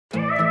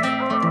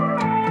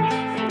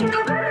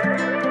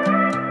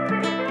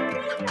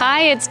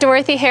Hi, it's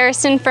Dorothy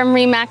Harrison from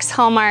Remax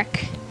Hallmark.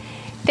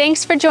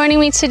 Thanks for joining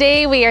me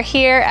today. We are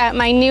here at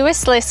my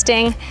newest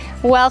listing.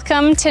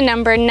 Welcome to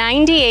number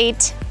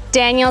 98,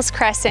 Daniel's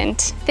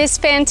Crescent. This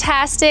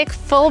fantastic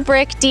full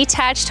brick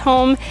detached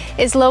home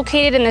is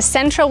located in the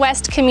Central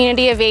West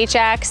community of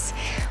Ajax.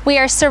 We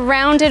are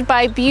surrounded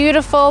by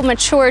beautiful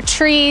mature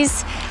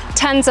trees,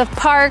 tons of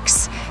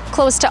parks,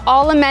 close to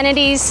all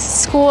amenities,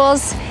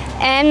 schools,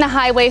 and the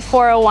Highway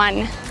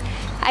 401.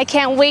 I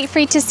can't wait for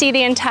you to see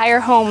the entire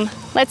home.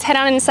 Let's head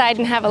on inside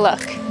and have a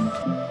look.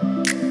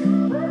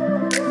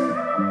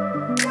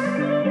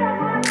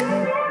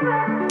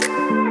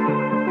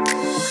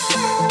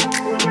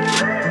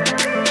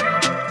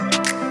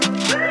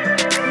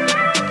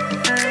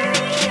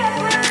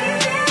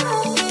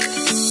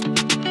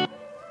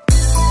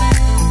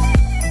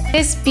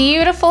 This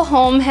beautiful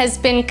home has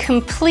been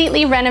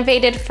completely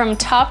renovated from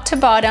top to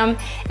bottom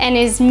and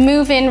is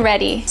move-in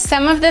ready.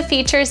 Some of the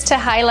features to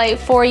highlight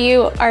for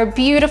you are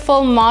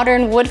beautiful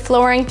modern wood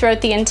flooring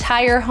throughout the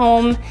entire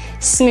home,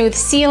 smooth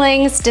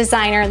ceilings,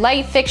 designer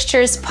light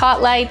fixtures,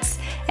 pot lights,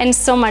 and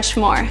so much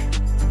more.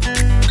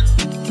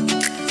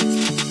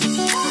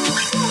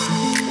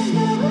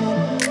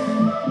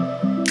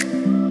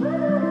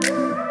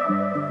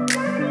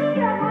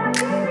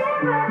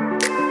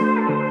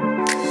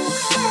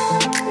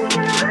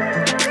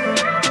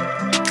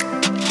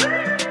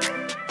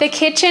 The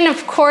kitchen,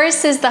 of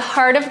course, is the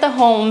heart of the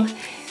home.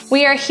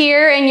 We are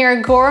here in your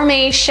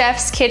gourmet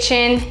chef's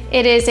kitchen.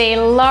 It is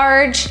a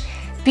large,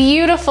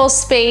 beautiful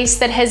space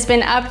that has been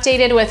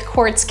updated with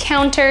quartz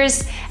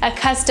counters, a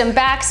custom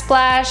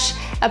backsplash,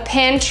 a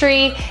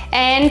pantry,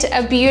 and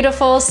a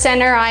beautiful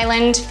center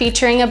island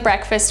featuring a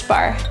breakfast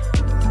bar.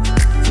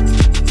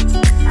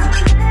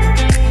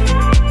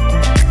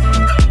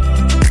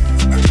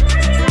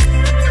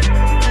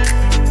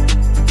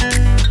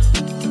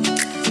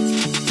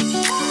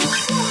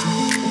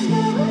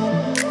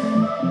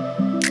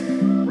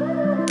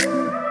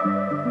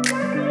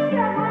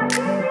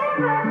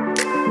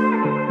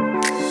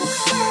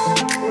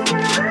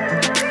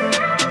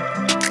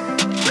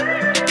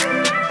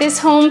 This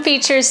home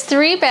features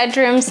 3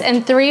 bedrooms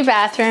and 3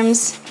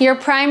 bathrooms. Your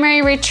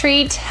primary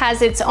retreat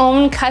has its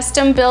own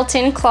custom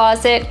built-in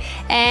closet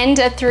and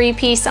a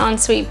 3-piece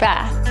ensuite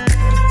bath.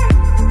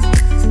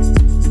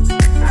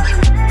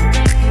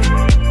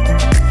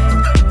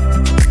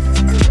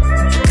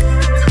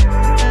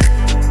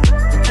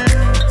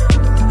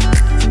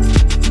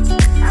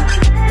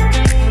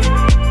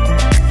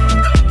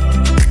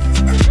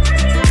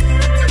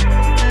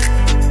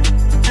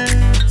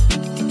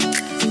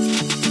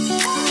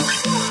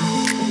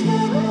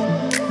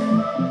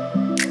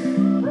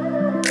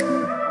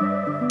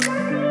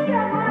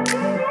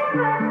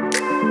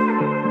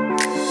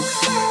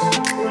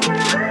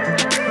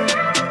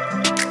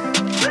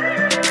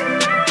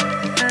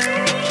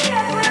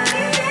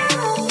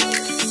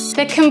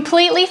 The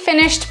completely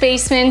finished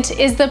basement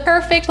is the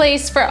perfect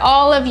place for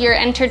all of your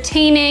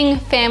entertaining,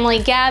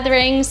 family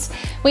gatherings.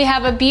 We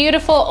have a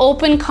beautiful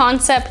open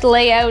concept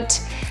layout,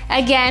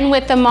 again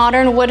with the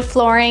modern wood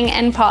flooring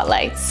and pot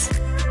lights.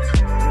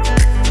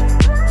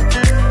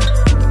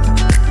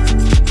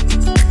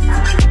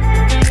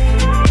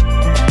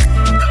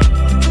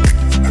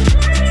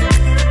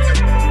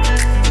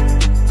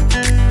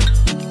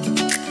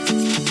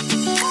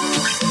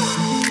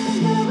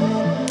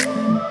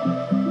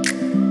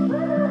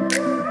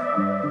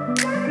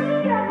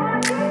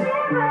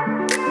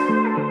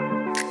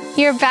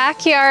 Your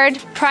backyard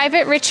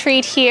private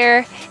retreat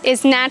here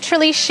is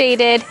naturally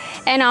shaded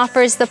and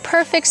offers the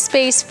perfect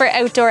space for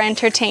outdoor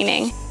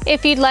entertaining.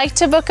 If you'd like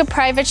to book a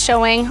private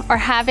showing or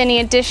have any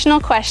additional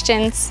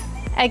questions,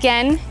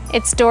 again,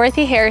 it's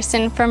Dorothy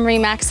Harrison from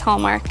Remax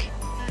Hallmark.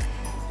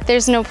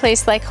 There's no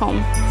place like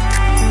home.